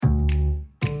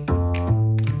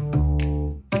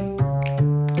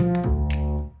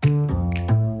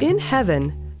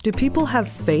heaven, do people have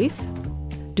faith?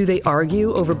 Do they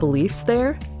argue over beliefs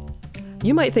there?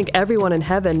 You might think everyone in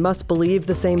heaven must believe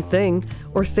the same thing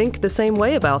or think the same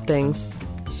way about things.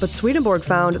 But Swedenborg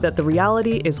found that the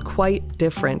reality is quite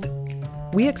different.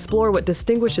 We explore what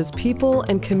distinguishes people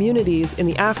and communities in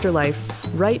the afterlife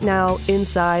right now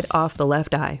inside Off the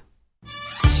Left Eye.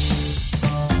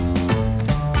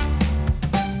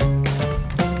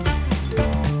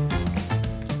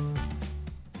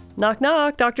 Knock,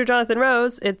 knock, Dr. Jonathan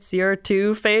Rose. It's your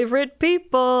two favorite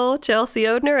people, Chelsea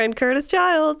Odhner and Curtis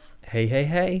Childs. Hey, hey,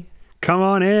 hey. Come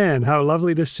on in. How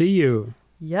lovely to see you.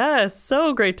 Yes,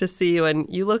 so great to see you. And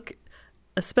you look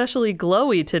especially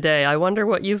glowy today. I wonder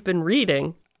what you've been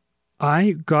reading.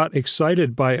 I got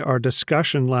excited by our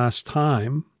discussion last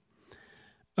time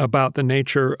about the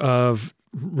nature of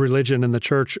religion and the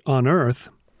church on earth.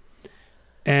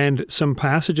 And some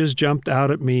passages jumped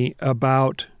out at me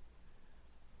about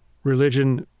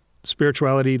religion,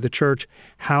 spirituality, the church,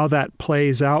 how that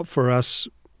plays out for us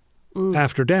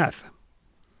after death.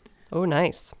 Oh,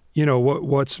 nice. You know,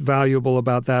 what's valuable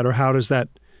about that, or how does that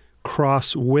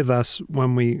cross with us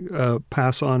when we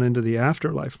pass on into the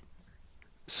afterlife?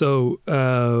 So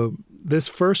this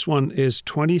first one is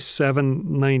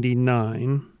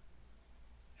 2799,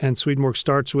 and Swedenborg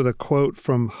starts with a quote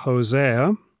from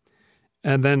Hosea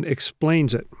and then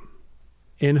explains it.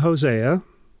 In Hosea,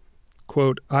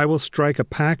 quote, "I will strike a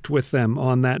pact with them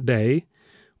on that day,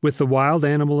 with the wild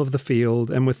animal of the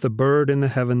field, and with the bird in the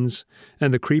heavens,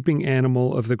 and the creeping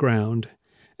animal of the ground.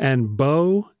 And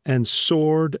bow and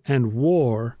sword and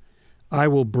war I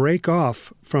will break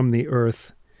off from the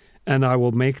earth, and I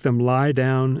will make them lie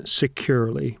down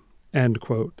securely." End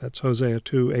quote. That's Hosea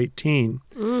 2:18.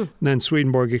 And then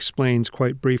Swedenborg explains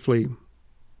quite briefly,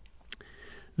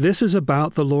 "This is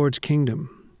about the Lord's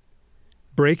kingdom.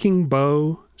 Breaking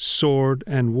bow, sword,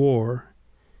 and war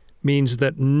means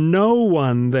that no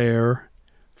one there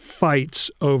fights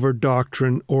over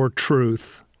doctrine or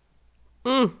truth."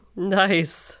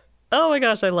 Nice. Oh my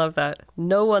gosh, I love that.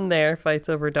 No one there fights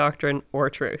over doctrine or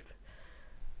truth.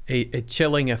 A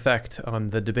chilling effect on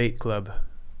the debate club.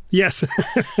 Yes.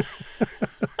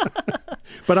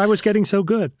 But I was getting so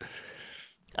good.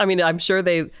 I mean, I'm sure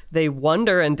they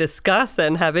wonder and discuss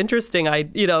and have interesting,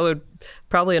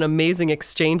 probably an amazing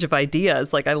exchange of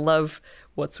ideas. Like, I love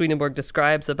what Swedenborg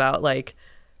describes about, like,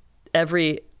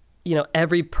 every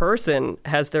person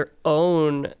has their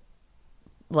own,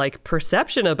 like,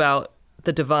 perception about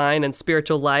the divine and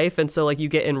spiritual life. And so, like, you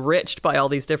get enriched by all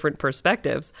these different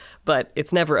perspectives, but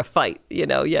it's never a fight,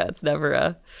 it's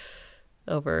never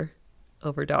over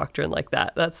doctrine like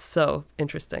that. That's so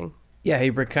interesting. Yeah, he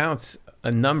recounts a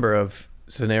number of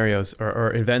scenarios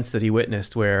or events that he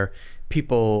witnessed where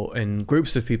people and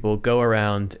groups of people go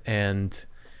around and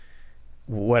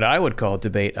what I would call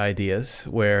debate ideas,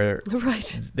 where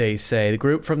they say, the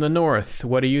group from the north,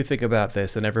 what do you think about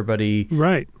this? And everybody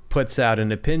puts out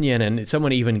an opinion, and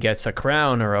someone even gets a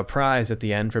crown or a prize at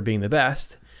the end for being the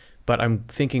best. But I'm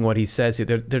thinking what he says here,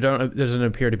 there doesn't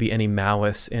appear to be any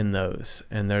malice in those,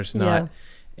 and there's not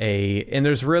and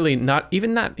there's really not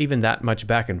even that much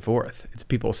back and forth. It's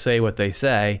people say what they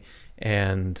say,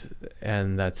 and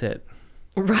that's it.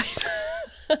 Right.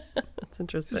 That's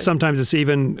interesting. Sometimes it's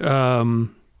even,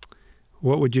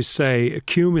 what would you say,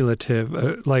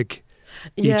 cumulative,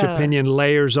 each opinion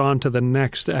layers onto the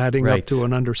next, adding up to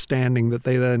an understanding that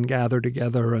they then gather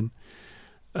together. And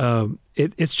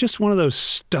it's just one of those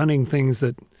stunning things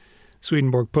that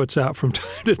Swedenborg puts out from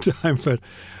time to time. But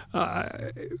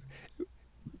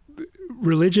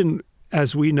religion,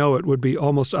 as we know it, would be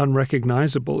almost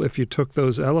unrecognizable if you took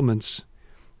those elements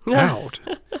out.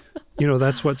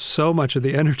 That's what so much of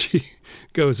the energy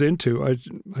goes into. I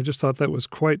just thought that was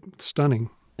quite stunning.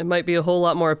 It might be a whole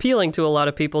lot more appealing to a lot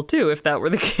of people, too, if that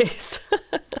were the case.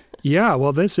 Yeah,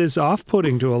 well, this is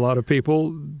off-putting to a lot of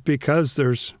people because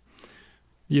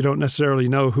you don't necessarily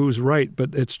know who's right,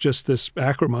 but it's just this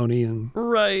acrimony and,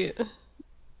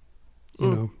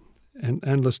 and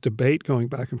endless debate going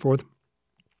back and forth.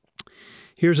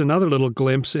 Here's another little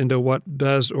glimpse into what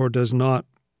does or does not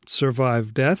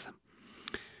survive death.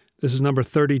 This is number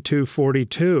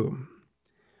 3242.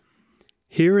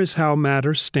 Here is how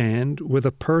matters stand with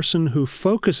a person who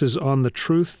focuses on the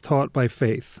truth taught by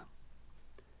faith.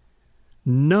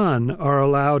 None are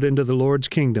allowed into the Lord's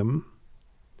kingdom,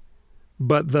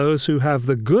 but those who have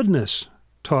the goodness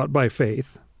taught by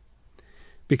faith,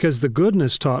 because the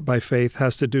goodness taught by faith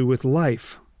has to do with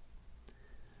life.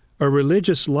 A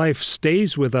religious life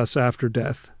stays with us after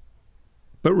death,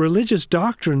 but religious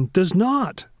doctrine does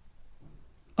not,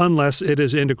 unless it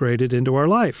is integrated into our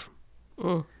life.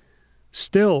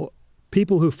 Still,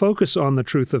 people who focus on the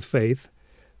truth of faith,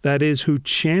 that is, who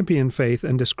champion faith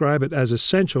and describe it as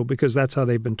essential because that's how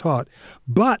they've been taught,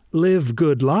 but live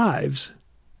good lives,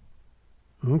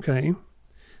 okay,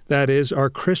 that is, are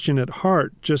Christian at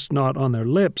heart, just not on their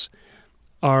lips,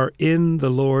 are in the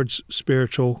Lord's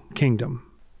spiritual kingdom.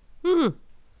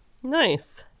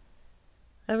 Nice.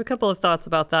 I have a couple of thoughts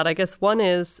about that. I guess one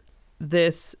is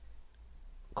this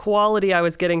quality I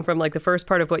was getting from like the first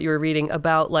part of what you were reading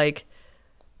about like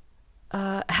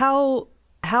how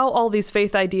all these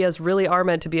faith ideas really are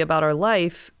meant to be about our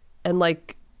life, and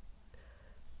like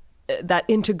that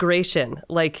integration.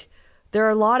 Like there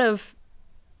are a lot of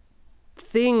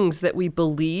things that we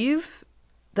believe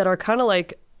that are kind of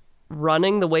like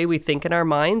running the way we think in our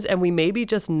minds, and we maybe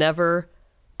just never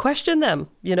question them.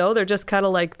 You know, they're just kind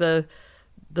of like the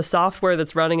software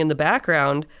that's running in the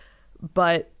background.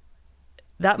 But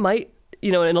that might,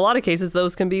 you know, in a lot of cases,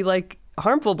 those can be like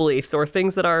harmful beliefs or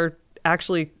things that are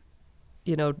actually,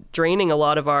 you know, draining a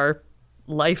lot of our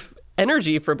life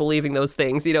energy for believing those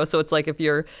things, you know. So it's like if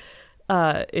you're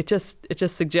it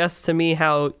just suggests to me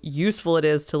how useful it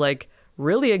is to like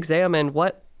really examine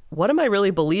what am I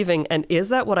really believing, and is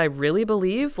that what I really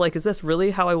believe? Like, is this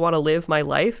really how I want to live my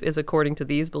life, is according to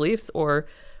these beliefs, or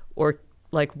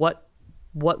like what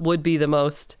would be the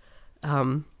most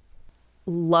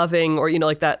loving, or, you know,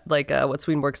 like that, like what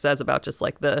Swedenborg says about just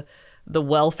like the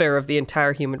welfare of the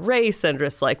entire human race, and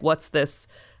just like what's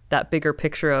that bigger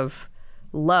picture of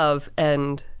love.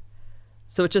 And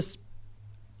so it just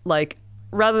like,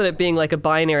 rather than it being like a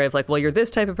binary of like, well, you're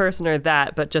this type of person or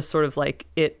that, but just sort of like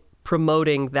it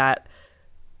promoting that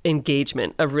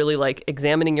engagement of really like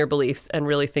examining your beliefs and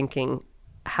really thinking,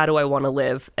 how do I want to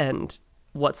live, and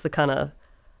what's the kind of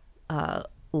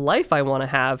life I want to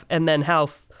have, and then how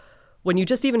when you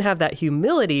just even have that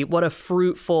humility, what a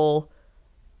fruitful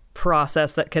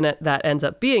process that ends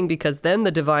up being, because then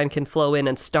the divine can flow in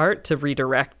and start to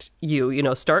redirect you, you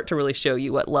know, start to really show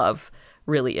you what love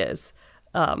really is,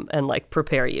 and like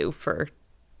prepare you for,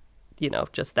 you know,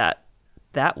 just that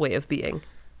way of being.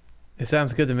 It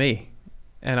sounds good to me.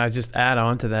 And I just add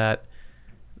on to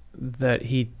that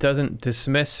he doesn't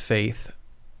dismiss faith,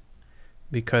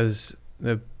 because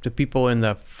the people in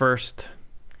the first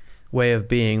way of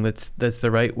being, that's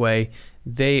the right way,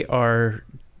 they are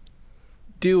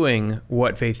doing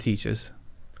what faith teaches.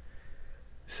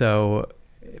 So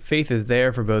faith is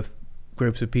there for both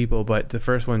groups of people, but the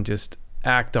first one just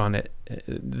act on it.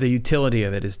 The utility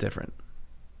of it is different.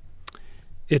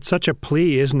 It's such a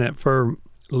plea, isn't it, for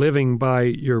living by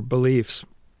your beliefs,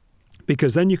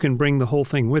 because then you can bring the whole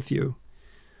thing with you.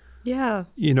 Yeah.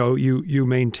 You know, you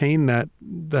maintain that,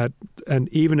 and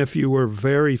even if you were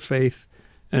very faith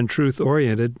and truth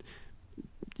oriented,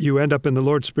 you end up in the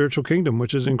Lord's spiritual kingdom,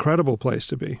 which is an incredible place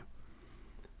to be.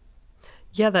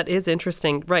 Yeah, that is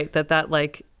interesting. Right. That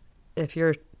like, if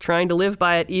you're trying to live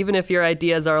by it, even if your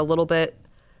ideas are a little bit,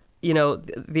 you know,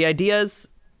 the ideas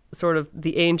sort of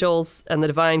the angels and the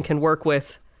divine can work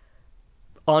with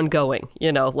ongoing,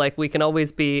 you know, like we can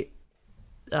always be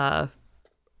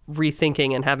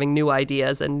rethinking and having new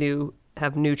ideas and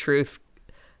have new truth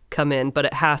come in, but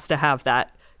it has to have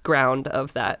that ground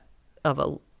of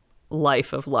a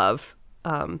life of love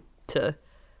to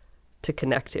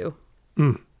connect to.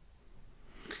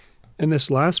 And this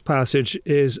last passage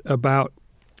is about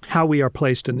how we are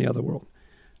placed in the other world.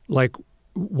 Like,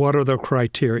 what are the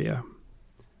criteria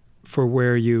for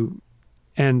where you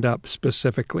end up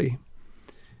specifically?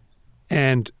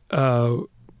 And the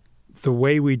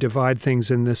way we divide things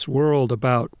in this world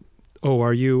about,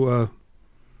 are you a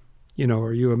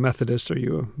Methodist? Are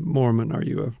you a Mormon? Are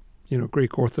you a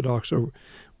Greek Orthodox? Or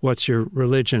what's your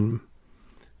religion?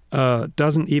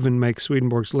 Doesn't even make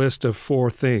Swedenborg's list of 4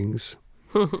 things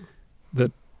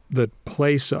that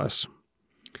place us.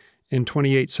 In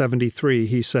 2873,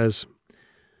 he says,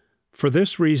 "For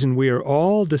this reason we are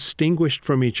all distinguished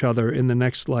from each other in the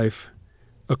next life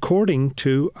according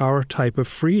to our type of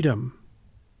freedom."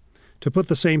 To put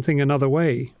the same thing another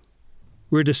way,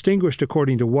 we're distinguished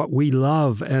according to what we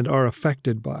love and are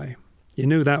affected by. You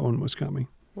knew that one was coming.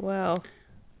 Wow.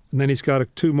 And then he's got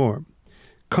 2 more.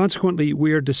 "Consequently,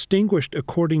 we are distinguished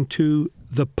according to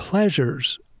the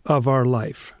pleasures of our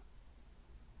life,"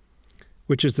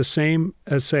 which is the same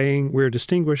as saying we're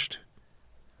distinguished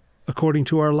according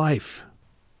to our life.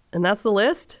 And that's the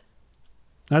list?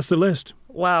 That's the list.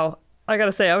 Wow. I got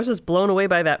to say, I was just blown away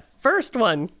by that first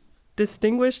one.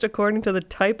 Distinguished according to the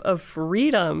type of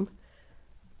freedom.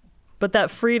 But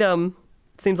that freedom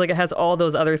seems like it has all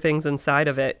those other things inside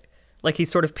of it. Like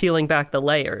he's sort of peeling back the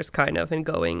layers kind of and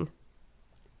going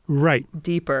right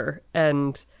deeper.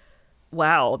 And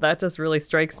wow, that just really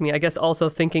strikes me. I guess also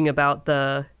thinking about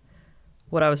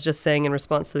what I was just saying in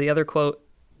response to the other quote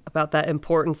about that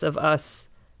importance of us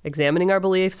examining our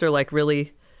beliefs, or like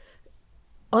really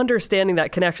understanding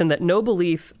that connection that no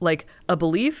belief, like a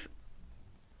belief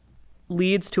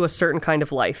leads to a certain kind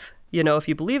of life. You know, if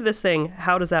you believe this thing,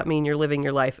 how does that mean you're living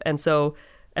your life? And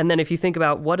then if you think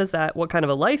about what kind of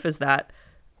a life is that,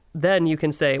 then you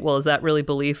can say, well, is that really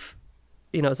belief?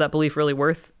 You know, is that belief really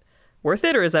worth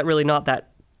it? Or is that really not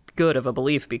that good of a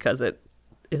belief because it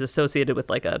is associated with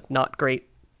like a not great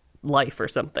life or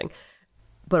something?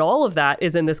 But all of that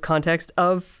is in this context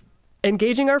of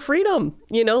engaging our freedom,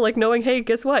 you know, like knowing, hey,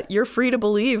 guess what? You're free to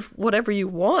believe whatever you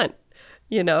want,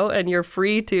 you know, and you're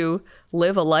free to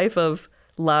live a life of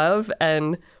love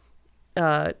and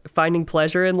finding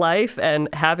pleasure in life and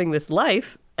having this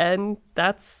life. And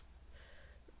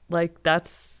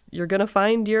you're going to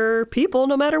find your people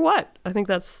no matter what. I think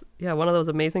that's, one of those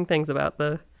amazing things about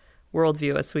the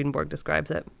worldview as Swedenborg describes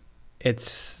it. It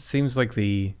seems like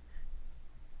the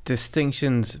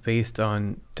distinctions based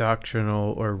on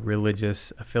doctrinal or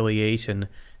religious affiliation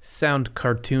sound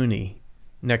cartoony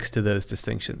next to those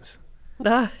distinctions.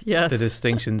 Yes. The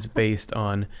distinctions based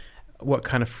on what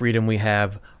kind of freedom we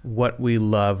have, what we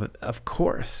love. Of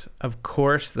course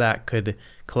that could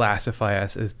classify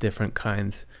us as different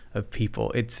kinds of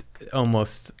people. It's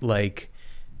almost like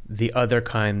the other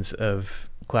kinds of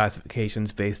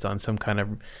classifications based on some kind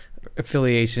of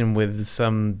affiliation with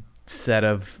some set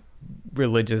of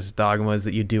religious dogmas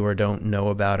that you do or don't know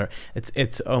about. Or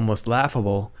it's almost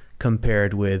laughable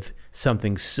compared with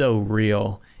something so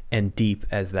real and deep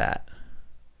as that.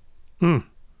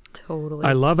 Totally.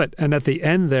 I love it. And at the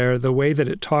end there, the way that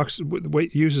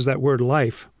it uses that word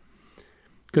life,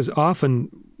 because often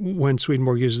when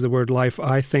Swedenborg uses the word life,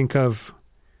 I think of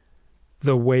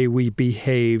the way we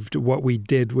behaved, what we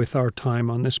did with our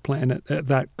time on this planet,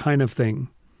 that kind of thing.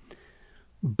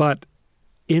 But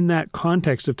in that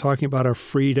context of talking about our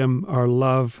freedom, our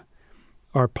love,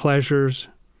 our pleasures,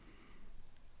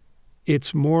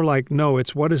 it's more like, no,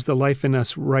 it's what is the life in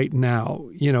us right now?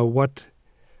 You know, what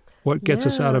gets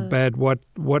us out of bed?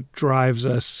 What drives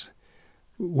us?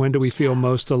 When do we feel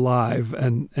most alive?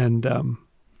 And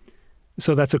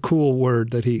so that's a cool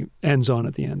word that he ends on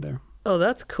at the end there. Oh,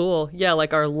 that's cool. Yeah,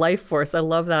 like our life force. I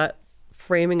love that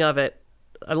framing of it.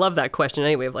 I love that question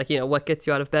anyway, of like, you know, what gets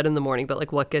you out of bed in the morning, but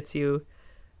like what gets you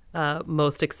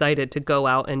most excited to go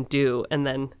out and do? And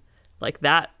then like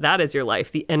that is your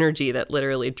life, the energy that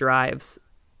literally drives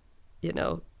you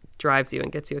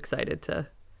and gets you excited to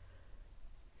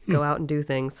go out and do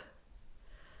things.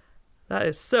 That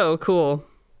is so cool.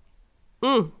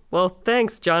 Well,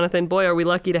 thanks, Jonathan. Boy, are we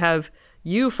lucky to have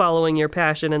you following your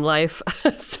passion in life.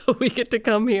 So we get to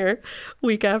come here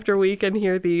week after week and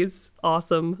hear these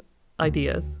awesome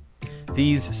ideas.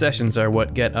 These sessions are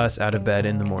what get us out of bed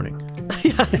in the morning.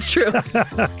 Yeah, it's true.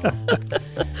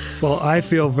 Well, I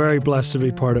feel very blessed to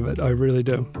be part of it. I really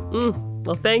do.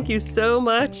 Well, thank you so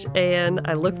much. And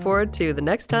I look forward to the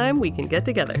next time we can get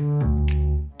together.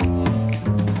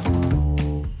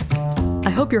 I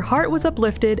hope your heart was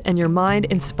uplifted and your mind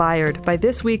inspired by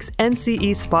this week's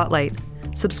NCE Spotlight.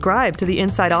 Subscribe to the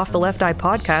Inside Off the Left Eye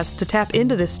podcast to tap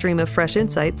into this stream of fresh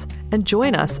insights and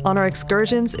join us on our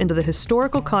excursions into the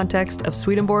historical context of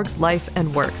Swedenborg's life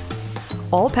and works.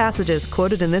 All passages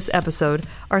quoted in this episode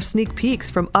are sneak peeks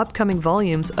from upcoming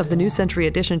volumes of the New Century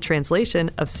Edition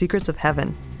translation of Secrets of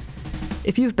Heaven.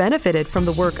 If you've benefited from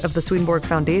the work of the Swedenborg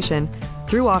Foundation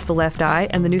through Off the Left Eye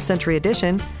and the New Century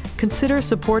Edition, consider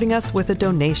supporting us with a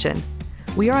donation.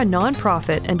 We are a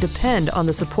nonprofit and depend on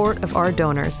the support of our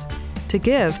donors. To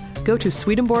give, go to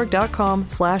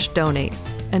swedenborg.com/donate.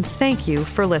 And thank you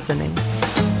for listening.